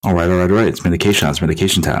All right. It's medication. It's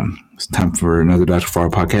medication time. It's time for another Dr. Kavarga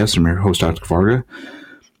podcast. I'm your host, Dr. Kavarga.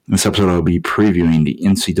 In this episode, I'll be previewing the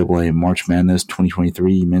NCAA March Madness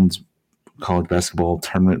 2023 men's college basketball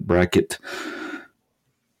tournament bracket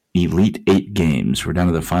Elite 8 games. We're down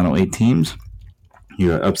to the final 8 teams. You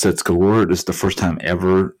got upsets galore. This is the first time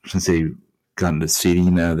ever since they've gotten to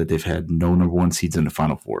seeding that they've had no number one seeds in the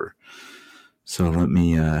Final Four. So let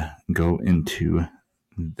me go into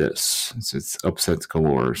this. It's upsets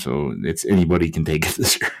galore, so it's anybody can take it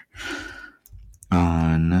this year.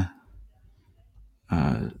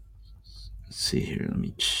 Let's see here. Let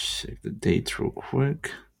me check the dates real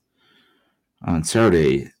quick. On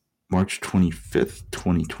Saturday, March 25th,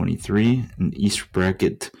 2023, in the East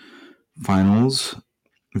Bracket Finals,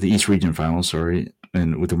 the East Region Finals,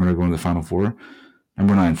 and with the winner going to the Final Four.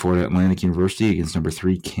 Number 9, Florida Atlantic University against number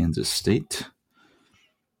 3, Kansas State.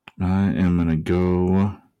 I am going to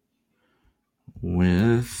go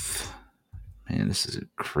with, man, this is a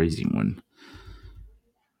crazy one.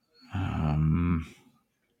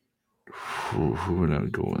 Who would I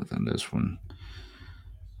go with on this one?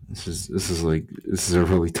 This is a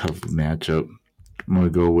really tough matchup. I'm going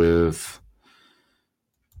to go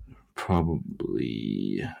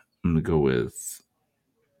with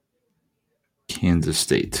Kansas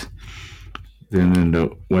State. Then in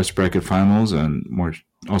the West Bracket Finals on March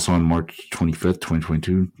 25th,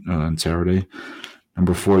 2022, on Saturday,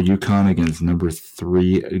 number 4 UConn against number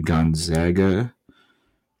 3 Gonzaga.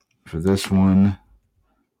 For this one,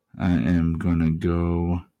 I am going to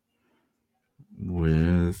go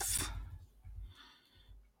with,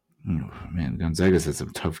 Gonzaga's had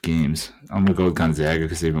some tough games. I'm going to go with Gonzaga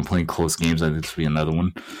because they've been playing close games. I think this will be another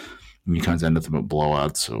one. UConn's had nothing but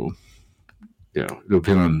blowouts, so yeah, it'll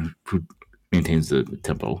depend on who maintains the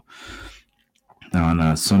tempo. Now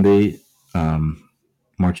on Sunday,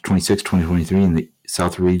 March 26, 2023, in the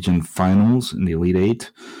South Region Finals in the Elite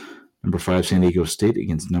 8, number 5 San Diego State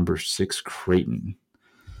against number 6 Creighton.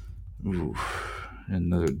 Ooh,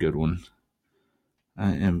 another good one.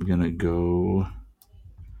 I am going to go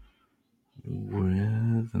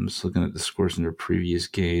with, I'm just looking at the scores in their previous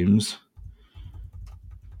games.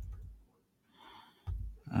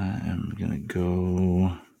 I am going to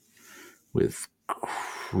go with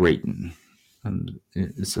Creighton. And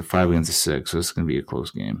it's a 5 against a 6, so it's going to be a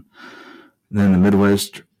close game. Then the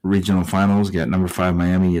Midwest Regional Finals, got number 5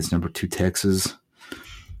 Miami against number 2 Texas.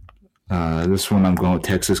 This one I'm going with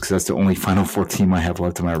Texas because that's the only Final Four team I have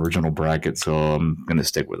left in my original bracket, so I'm going to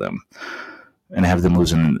stick with them. And I had them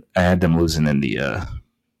losing in the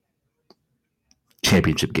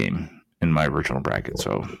championship game in my original bracket,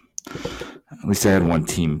 so at least I had one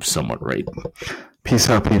team somewhat right.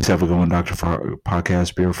 Peace out, peeps. Have a good one, Dr.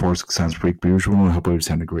 Podcast. Beer Force sounds pretty usual. I hope everybody's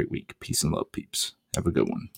having a great week. Peace and love, peeps. Have a good one.